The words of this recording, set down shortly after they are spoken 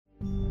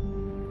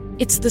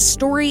It's the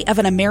story of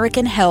an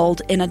American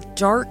held in a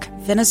dark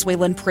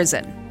Venezuelan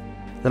prison.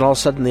 Then all of a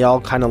sudden they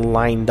all kind of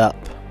lined up.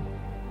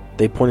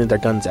 They pointed their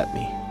guns at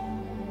me.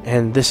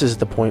 And this is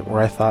the point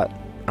where I thought,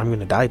 I'm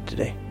going to die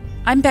today.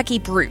 I'm Becky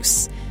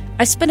Bruce.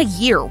 I spent a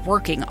year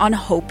working on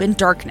Hope in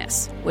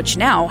Darkness, which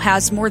now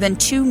has more than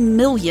 2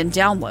 million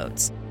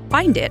downloads.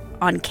 Find it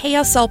on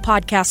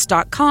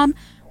kslpodcast.com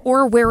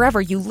or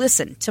wherever you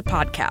listen to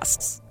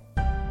podcasts.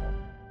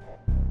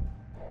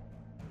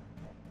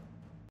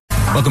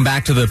 Welcome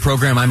back to the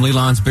program. I'm Lee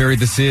Lonsberry.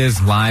 This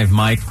is Live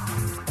Mike.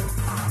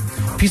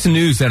 A piece of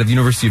news out of the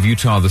University of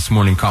Utah this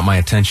morning caught my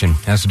attention.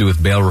 It has to do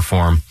with bail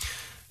reform.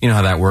 You know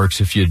how that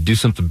works. If you do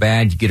something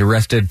bad, you get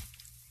arrested.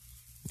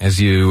 As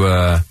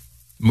you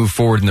move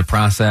forward in the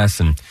process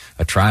and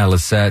a trial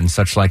is set and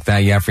such like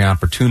that, you have the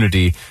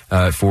opportunity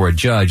for a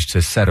judge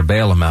to set a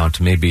bail amount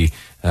to maybe,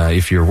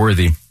 if you're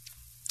worthy,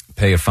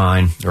 pay a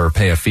fine or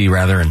pay a fee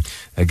rather and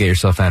get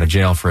yourself out of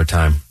jail for a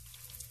time,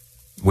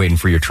 waiting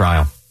for your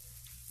trial.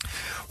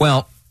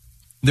 Well,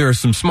 there are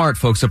some smart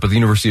folks up at the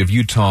University of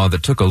Utah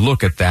that took a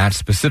look at that,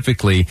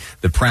 specifically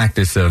the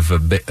practice of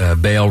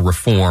bail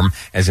reform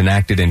as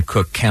enacted in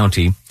Cook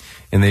County,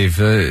 and they've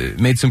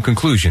made some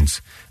conclusions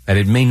that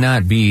it may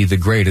not be the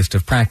greatest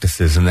of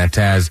practices, and that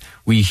as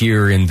we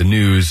hear in the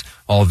news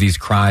all these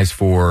cries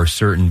for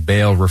certain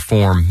bail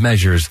reform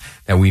measures,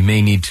 that we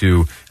may need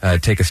to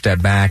take a step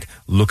back,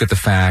 look at the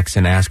facts,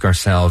 and ask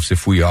ourselves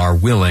if we are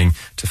willing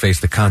to face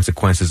the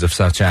consequences of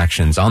such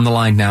actions. On the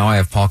line now, I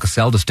have Paul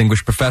Cassell,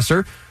 distinguished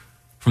professor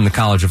from the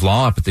College of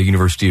Law up at the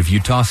University of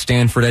Utah,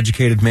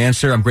 Stanford-educated man.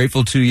 Sir, I'm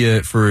grateful to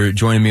you for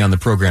joining me on the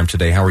program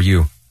today. How are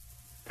you?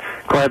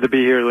 Glad to be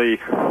here, Lee.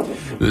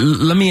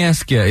 Let me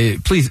ask you,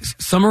 please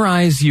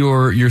summarize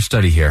your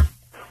study here.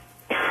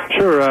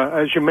 Sure.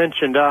 As you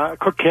mentioned,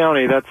 Cook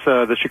County, that's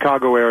the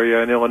Chicago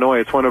area in Illinois.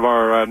 It's one of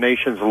our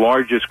nation's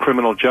largest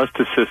criminal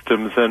justice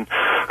systems. And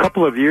a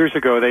couple of years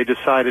ago, they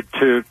decided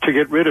to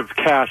get rid of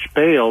cash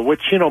bail,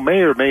 which,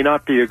 may or may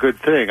not be a good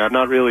thing. I'm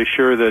not really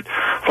sure that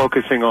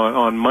focusing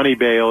on money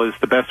bail is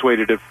the best way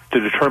to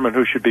determine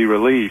who should be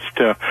released.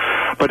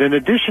 But in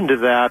addition to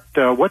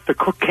that, what the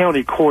Cook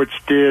County courts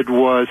did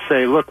was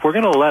say, look, we're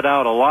going to let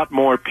out a lot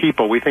more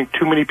people. We think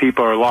too many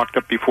people are locked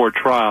up before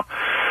trial.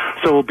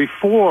 So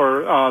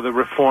before the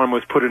reform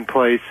was put in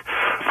place,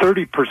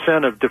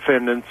 30% of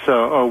defendants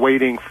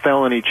awaiting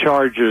felony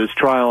charges,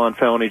 trial on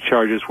felony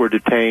charges, were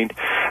detained.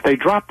 They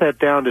dropped that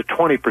down to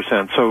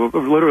 20%. So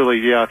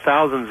literally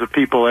thousands of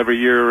people every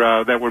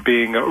year that were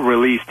being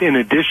released in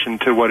addition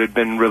to what had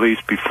been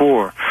released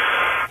before.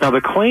 Now,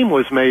 the claim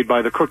was made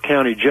by the Cook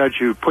County judge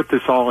who put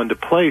this all into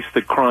place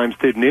that crimes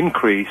didn't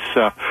increase.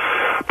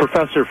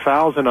 Professor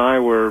Fowles and I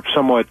were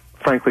somewhat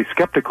frankly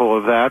skeptical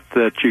of that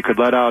you could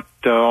let out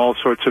all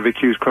sorts of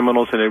accused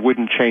criminals and it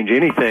wouldn't change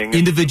anything.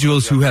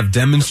 Individuals who have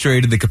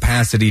demonstrated the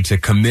capacity to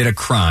commit a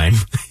crime,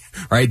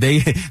 right? They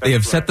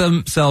have set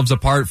themselves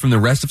apart from the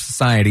rest of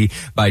society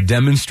by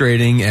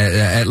demonstrating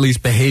at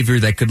least behavior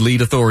that could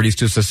lead authorities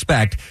to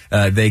suspect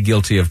they're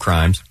guilty of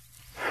crimes.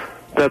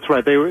 That's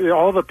right.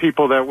 All the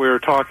people that we were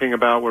talking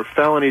about were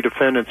felony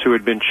defendants who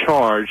had been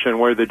charged and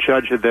where the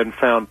judge had then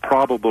found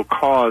probable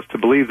cause to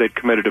believe they'd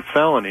committed a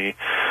felony.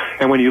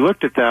 And when you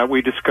looked at that,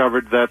 we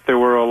discovered that there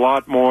were a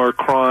lot more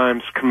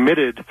crimes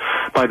committed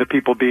by the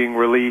people being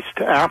released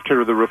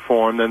after the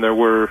reform than there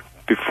were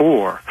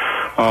before.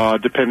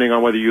 Depending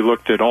on whether you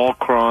looked at all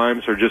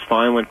crimes or just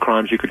violent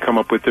crimes, you could come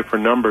up with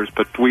different numbers.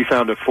 But we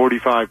found a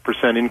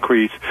 45%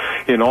 increase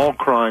in all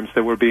crimes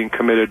that were being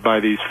committed by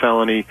these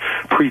felony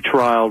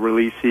pretrial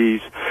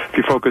releasees. If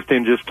you focused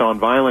in just on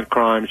violent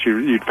crimes,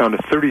 you'd found a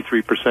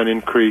 33%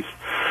 increase.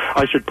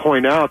 I should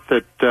point out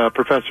that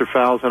Professor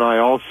Fowles and I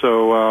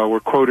also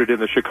were quoted in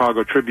the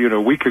Chicago Tribune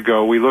a week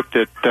ago. We looked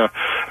at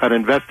an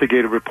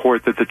investigative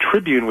report that the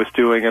Tribune was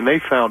doing, and they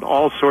found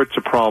all sorts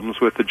of problems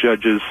with the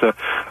judge's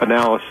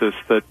analysis,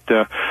 that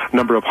a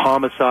number of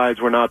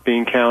homicides were not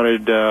being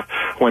counted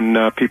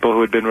when people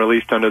who had been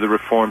released under the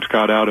reforms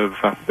got out of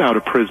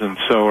prison,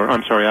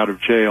 out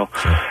of jail.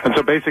 And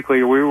so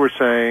basically we were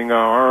saying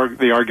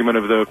the argument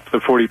of the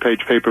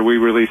 40-page paper we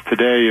released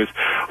today is,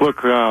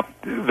 look,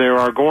 there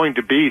are going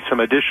to be some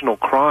additional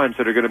crimes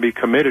that are going to be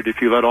committed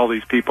if you let all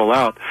these people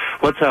out.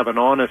 Let's have an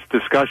honest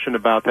discussion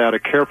about that, a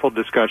careful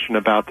discussion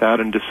about that,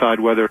 and decide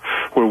whether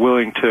we're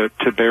willing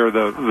to bear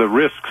the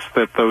risks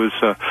that those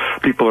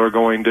people are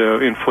going to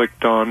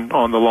inflict on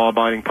the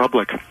law-abiding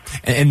public.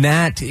 And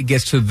that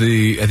gets to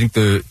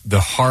the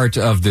heart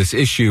of this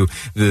issue.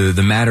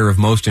 The matter of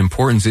most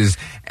importance is,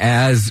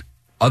 as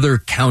other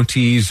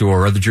counties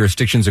or other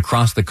jurisdictions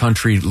across the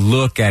country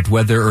look at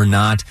whether or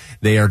not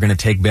they are going to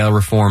take bail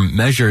reform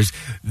measures,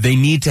 they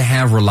need to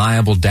have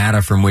reliable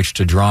data from which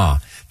to draw.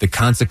 The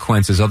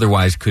consequences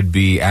otherwise could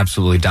be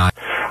absolutely dire.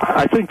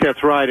 I think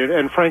that's right,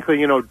 and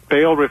frankly,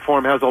 bail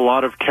reform has a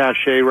lot of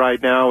cachet right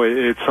now.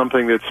 It's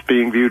something that's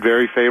being viewed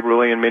very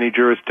favorably in many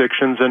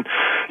jurisdictions, and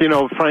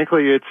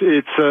frankly,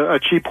 it's a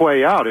cheap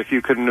way out. If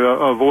you can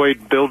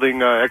avoid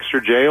building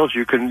extra jails,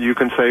 you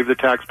can save the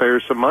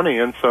taxpayers some money,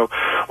 and so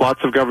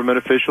lots of government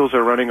officials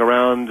are running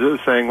around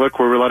saying, "Look,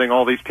 we're letting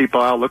all these people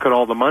out. Look at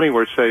all the money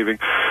we're saving."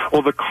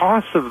 Well, the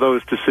costs of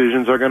those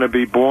decisions are going to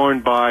be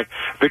borne by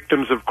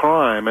victims of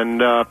crime,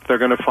 and they're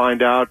going to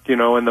find out,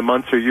 in the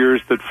months or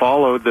years that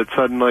followed, that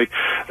suddenly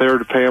their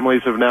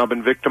families have now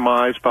been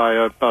victimized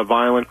by a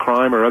violent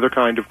crime or other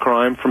kind of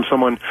crime from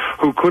someone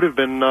who could have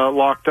been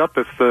locked up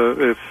if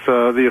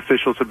the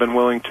officials had been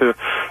willing to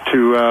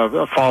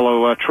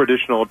follow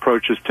traditional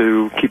approaches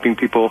to keeping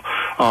people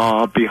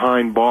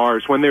behind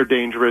bars when they're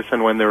dangerous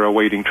and when they're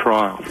awaiting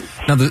trial.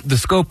 Now, the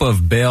scope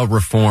of bail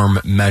reform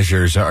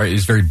measures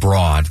is very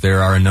broad.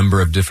 There are a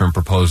number of different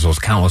proposals,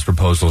 countless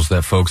proposals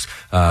that folks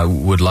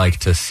would like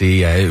to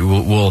see.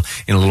 We'll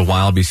in a little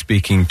while be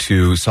speaking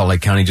to Salt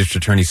Lake County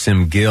District Attorney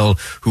Sim Gill,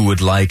 who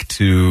would like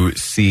to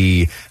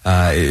see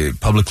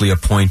publicly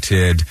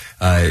appointed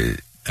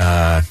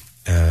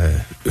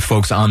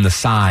folks on the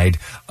side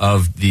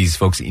of these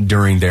folks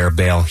during their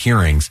bail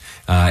hearings.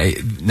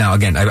 Now,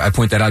 again, I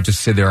point that out just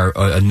to say there are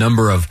a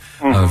number of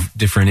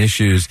different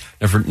issues,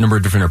 a number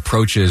of different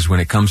approaches when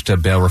it comes to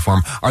bail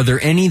reform. Are there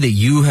any that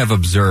you have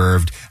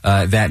observed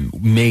that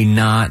may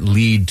not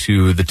lead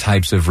to the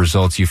types of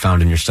results you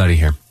found in your study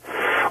here?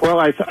 Well,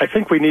 I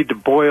think we need to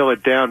boil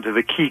it down to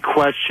the key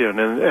question,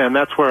 and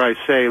that's where I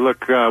say,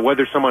 look,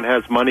 whether someone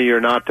has money or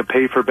not to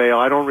pay for bail,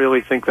 I don't really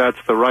think that's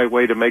the right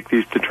way to make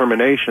these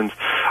determinations.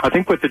 I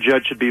think what the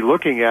judge should be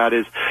looking at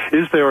is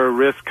there a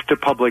risk to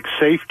public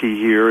safety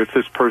here if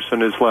this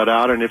person is let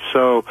out, and if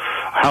so,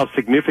 how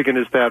significant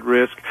is that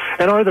risk,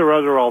 and are there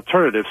other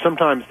alternatives?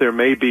 Sometimes there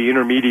may be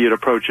intermediate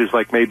approaches,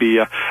 like maybe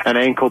an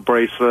ankle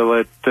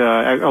bracelet,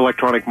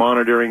 electronic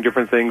monitoring,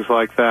 different things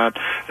like that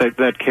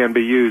can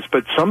be used,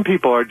 but some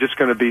people are just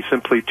going to be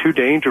simply too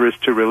dangerous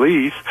to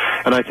release,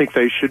 and I think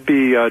they should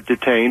be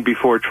detained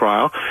before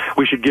trial.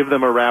 We should give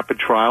them a rapid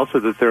trial so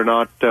that they're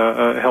not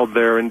held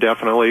there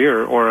indefinitely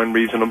or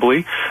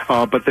unreasonably.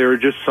 But there are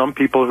just some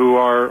people who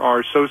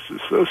are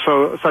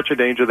such a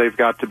danger they've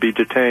got to be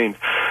detained.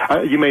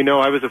 You may know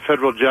I was a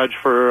federal judge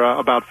for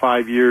about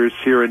 5 years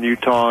here in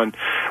Utah, and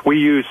we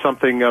used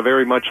something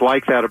very much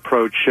like that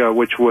approach,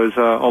 which was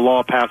a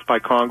law passed by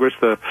Congress,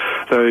 the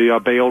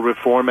Bail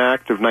Reform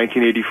Act of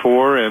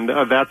 1984, and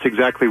that's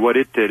exactly what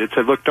it did. It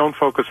said, look, don't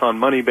focus on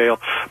money bail,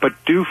 but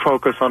do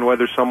focus on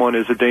whether someone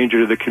is a danger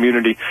to the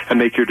community and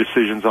make your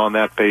decisions on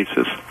that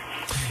basis.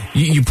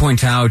 You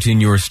point out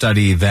in your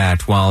study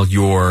that while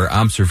your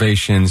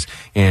observations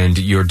and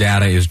your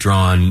data is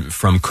drawn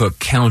from Cook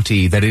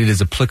County, that it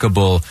is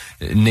applicable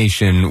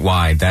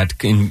nationwide. That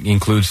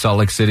includes Salt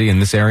Lake City in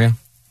this area?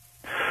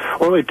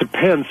 Well, it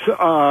depends.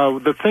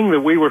 The thing that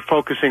we were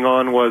focusing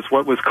on was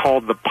what was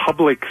called the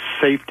Public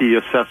Safety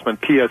Assessment,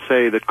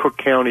 PSA, that Cook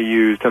County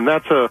used, and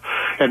that's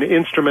an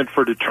instrument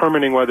for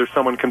determining whether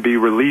someone can be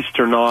released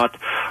or not.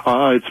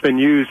 It's been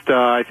used,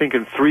 I think,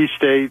 in 3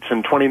 states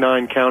and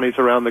 29 counties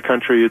around the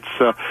country.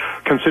 It's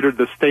considered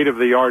the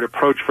state-of-the-art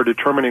approach for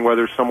determining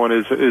whether someone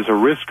is a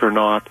risk or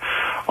not.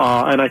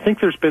 And I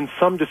think there's been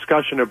some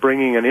discussion of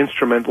bringing an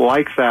instrument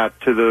like that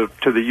to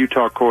the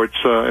Utah courts,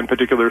 in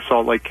particular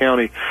Salt Lake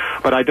County,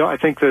 but I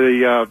think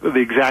the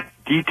exact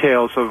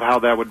details of how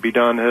that would be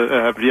done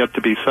have yet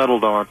to be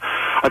settled on.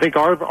 I think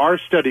our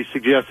study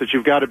suggests that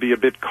you've got to be a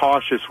bit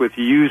cautious with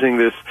using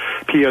this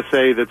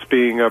PSA that's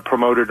being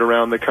promoted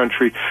around the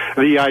country.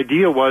 The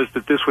idea was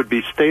that this would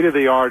be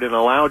state-of-the-art and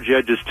allow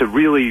judges to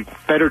really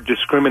better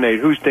discriminate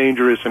who's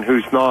dangerous and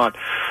who's not.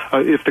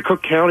 If the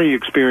Cook County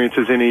experience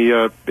is any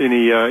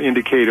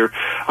indicator,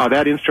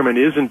 that instrument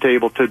isn't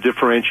able to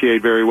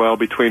differentiate very well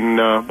between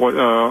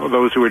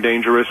those who are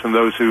dangerous and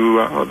those who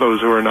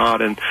are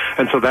not, and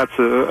so that's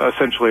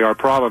essentially our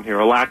problem here: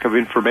 a lack of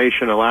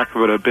information, a lack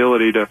of an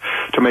ability to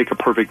make a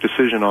perfect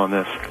decision on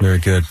this. Very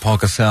good. Paul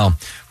Cassell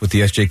with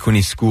the S.J.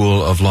 Quinney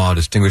School of Law,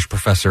 distinguished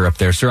professor up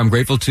there. Sir, I'm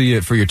grateful to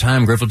you for your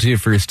time, grateful to you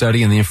for your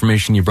study and the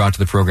information you brought to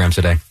the program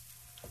today.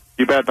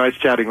 You bet. Nice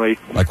chatting, Lee.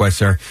 Likewise,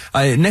 sir.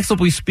 Next, we'll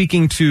be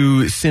speaking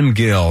to Sim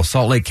Gill,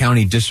 Salt Lake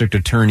County District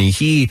Attorney.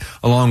 He,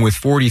 along with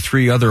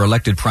 43 other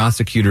elected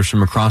prosecutors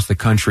from across the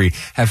country,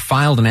 have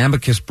filed an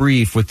amicus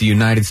brief with the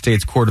United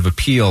States Court of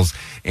Appeals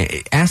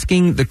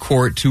asking the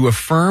court to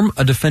affirm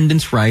a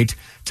defendant's right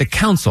to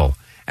counsel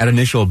at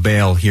initial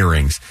bail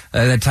hearings.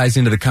 That ties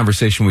into the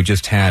conversation we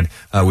just had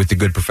with the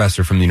good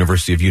professor from the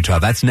University of Utah.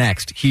 That's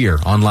next here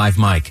on Live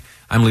Mike.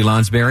 I'm Lee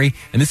Lonsberry,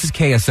 and this is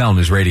KSL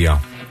News Radio.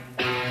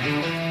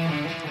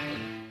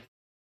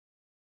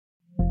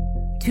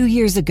 2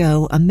 years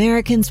ago,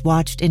 Americans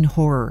watched in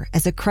horror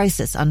as a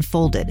crisis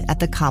unfolded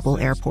at the Kabul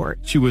airport.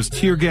 She was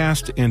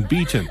tear-gassed and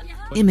beaten.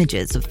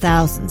 Images of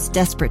thousands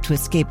desperate to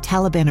escape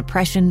Taliban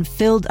oppression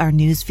filled our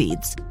news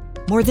feeds.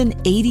 More than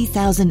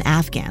 80,000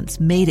 Afghans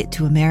made it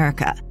to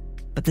America.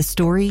 But the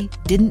story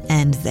didn't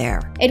end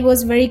there. It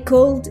was very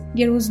cold.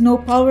 There was no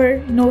power,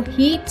 no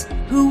heat.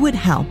 Who would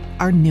help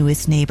our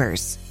newest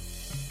neighbors?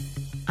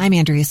 I'm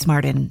Andrea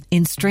Smartin.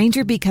 In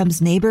Stranger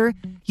Becomes Neighbor,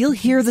 you'll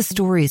hear the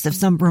stories of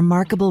some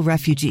remarkable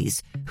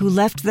refugees who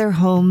left their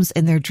homes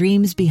and their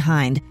dreams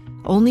behind,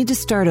 only to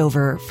start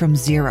over from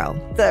zero.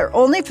 Their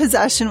only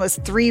possession was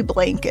 3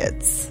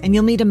 blankets. And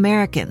you'll meet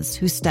Americans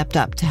who stepped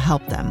up to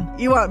help them.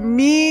 You want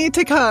me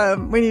to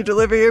come when you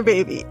deliver your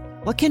baby.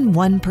 What can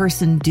one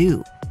person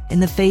do in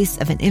the face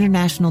of an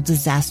international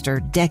disaster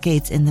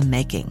decades in the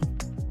making?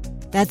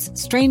 That's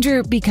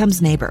Stranger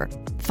Becomes Neighbor.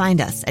 Find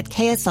us at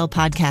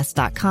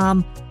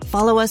kslpodcast.com.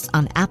 Follow us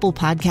on Apple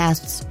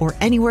Podcasts or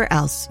anywhere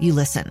else you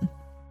listen.